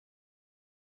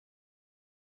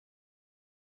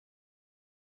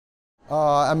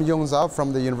I'm Yong Zhao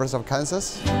from the University of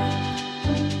Kansas.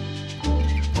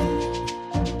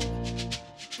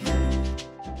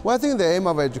 Well, I think the aim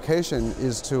of education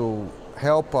is to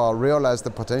help realize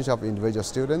the potential of individual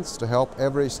students, to help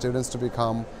every student to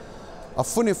become a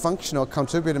fully functional,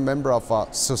 contributing member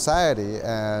of society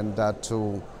and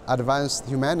to advance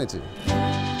humanity.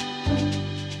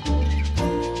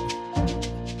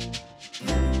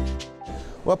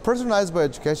 Well, personalized by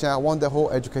education, I want the whole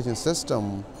education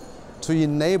system to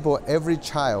enable every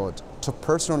child to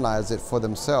personalize it for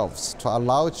themselves, to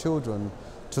allow children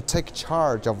to take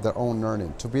charge of their own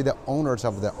learning, to be the owners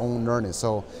of their own learning.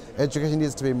 So education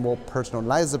needs to be more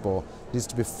personalizable, needs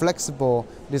to be flexible,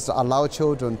 needs to allow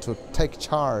children to take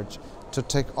charge, to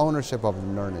take ownership of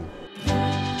learning.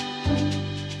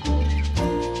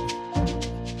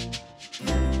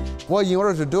 Well, in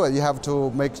order to do it, you have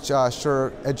to make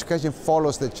sure education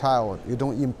follows the child. You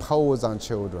don't impose on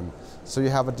children. So you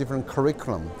have a different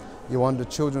curriculum. You want the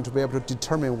children to be able to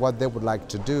determine what they would like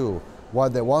to do,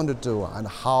 what they want to do, and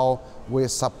how we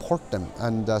support them.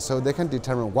 And so they can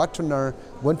determine what to learn,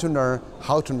 when to learn,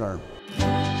 how to learn.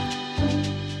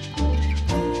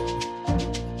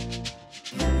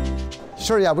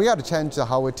 Sure, yeah, we got to change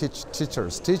how we teach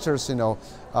teachers. Teachers,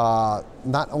 not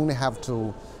only have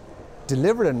to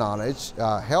deliver the knowledge,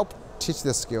 help teach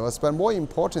the skills, but more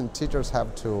important, teachers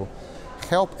have to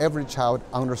help every child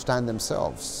understand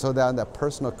themselves. So they're the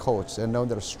personal coach. They know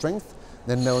their strength,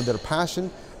 they know their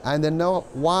passion, and they know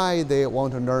why they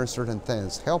want to learn certain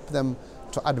things. Help them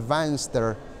to advance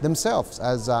themselves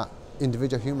as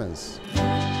individual humans.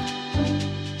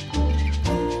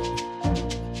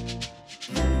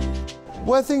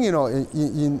 Well, I think,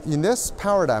 in this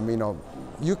paradigm,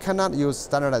 you cannot use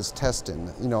standardized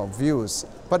testing, views.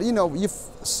 But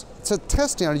so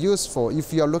testing are useful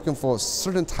if you are looking for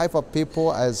certain type of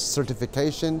people as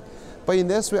certification. But in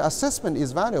this way, assessment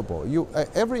is valuable.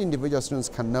 Every individual students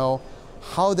can know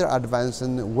how they're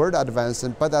advancing, where they're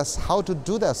advancing, but that's how to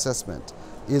do the assessment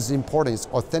is important. It's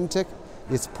authentic,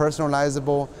 it's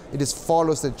personalizable, it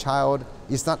follows the child,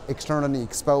 it's not externally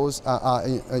imposed,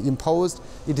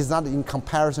 it is not in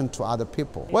comparison to other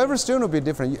people. Well, every student will be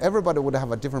different. Everybody would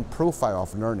have a different profile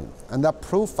of learning, and that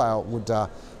profile would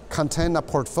contain a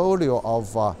portfolio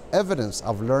of evidence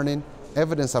of learning,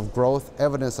 evidence of growth,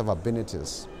 evidence of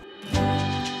abilities.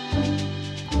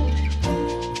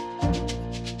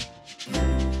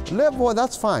 Well,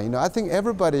 that's fine. I think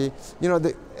everybody,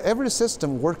 every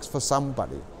system works for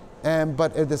somebody.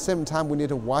 But at the same time, we need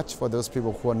to watch for those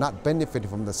people who are not benefiting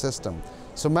from the system.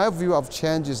 So my view of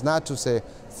change is not to say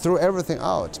throw everything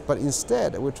out, but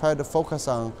instead we try to focus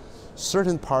on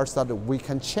certain parts that we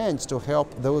can change to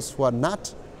help those who are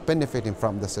not benefiting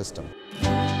from the system.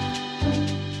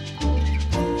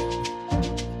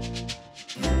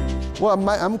 Well,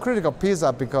 I'm critical of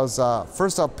PISA because,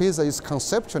 first off, PISA is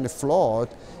conceptually flawed.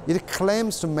 It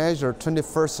claims to measure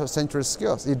 21st century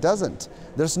skills. It doesn't.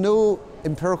 There's no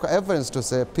empirical evidence to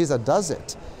say PISA does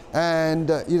it.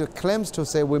 And it claims to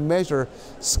say we measure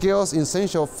skills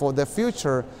essential for the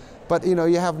future, but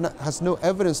has no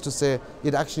evidence to say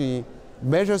it actually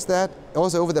measures that.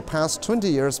 Also, over the past 20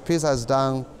 years, PISA has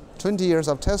done 20 years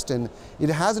of testing. It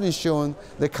hasn't shown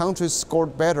the countries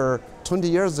scored better 20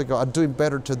 years ago are doing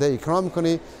better today.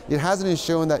 Economically, it hasn't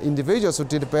shown that individuals who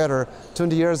did better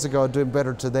 20 years ago are doing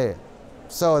better today.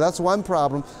 So that's one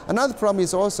problem. Another problem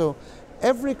is also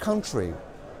every country.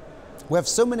 We have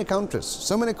so many countries,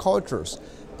 so many cultures.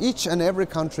 Each and every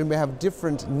country may have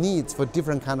different needs for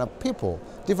different kind of people,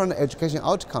 different education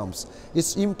outcomes.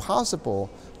 It's impossible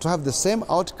to have the same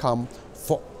outcome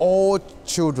for all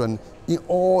children in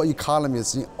all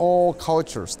economies, in all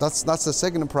cultures. That's the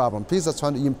second problem. PISA is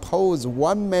trying to impose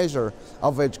one measure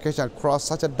of education across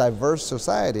such a diverse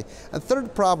society. And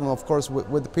third problem, of course,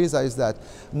 with PISA is that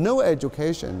no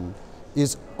education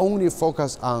is only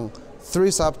focused on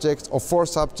 3 subjects or 4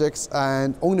 subjects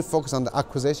and only focused on the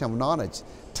acquisition of knowledge.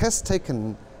 Test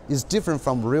taken is different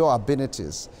from real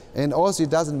abilities. And also it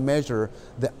doesn't measure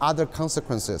the other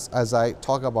consequences as I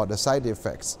talk about the side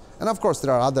effects. And of course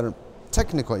there are other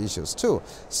technical issues too.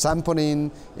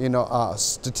 Sampling,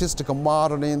 statistical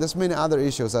modeling, there's many other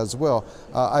issues as well.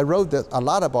 I wrote a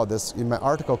lot about this in my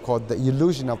article called The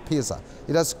Illusion of PISA.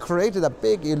 It has created a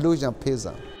big illusion of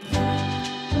PISA.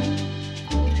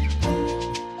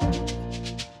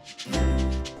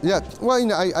 Yeah, well,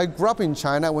 I grew up in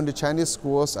China. I went to Chinese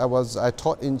schools. I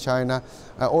taught in China.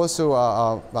 I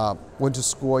also went to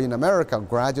school in America,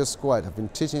 graduate school. I've been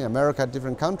teaching in America,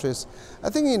 different countries.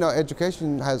 I think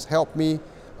education has helped me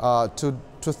to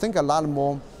think a lot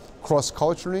more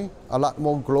cross-culturally, a lot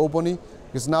more globally,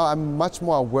 because now I'm much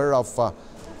more aware of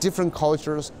different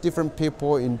cultures, different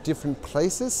people in different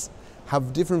places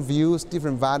have different views,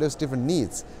 different values, different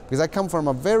needs. Because I come from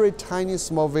a very tiny,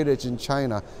 small village in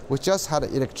China. We just had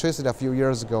electricity a few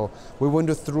years ago. We went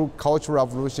through cultural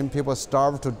revolution. People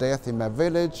starved to death in my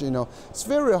village. It's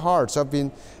very hard. So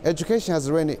education has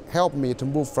really helped me to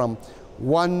move from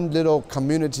one little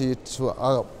community to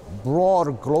a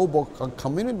broad global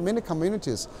community, many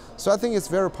communities. So I think it's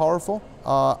very powerful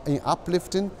in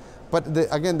uplifting. But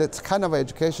again, that's kind of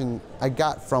education I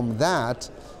got from that.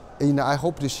 I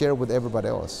hope to share with everybody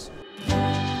else.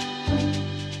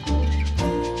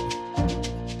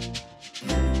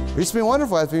 It's been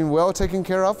wonderful. It's been well taken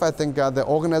care of. I think the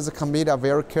organizer committee are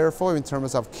very careful in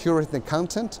terms of curating the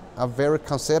content, are very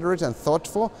considerate and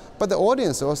thoughtful, but the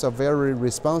audience also very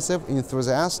responsive,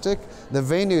 enthusiastic. The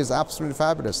venue is absolutely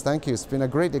fabulous. Thank you. It's been a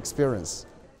great experience.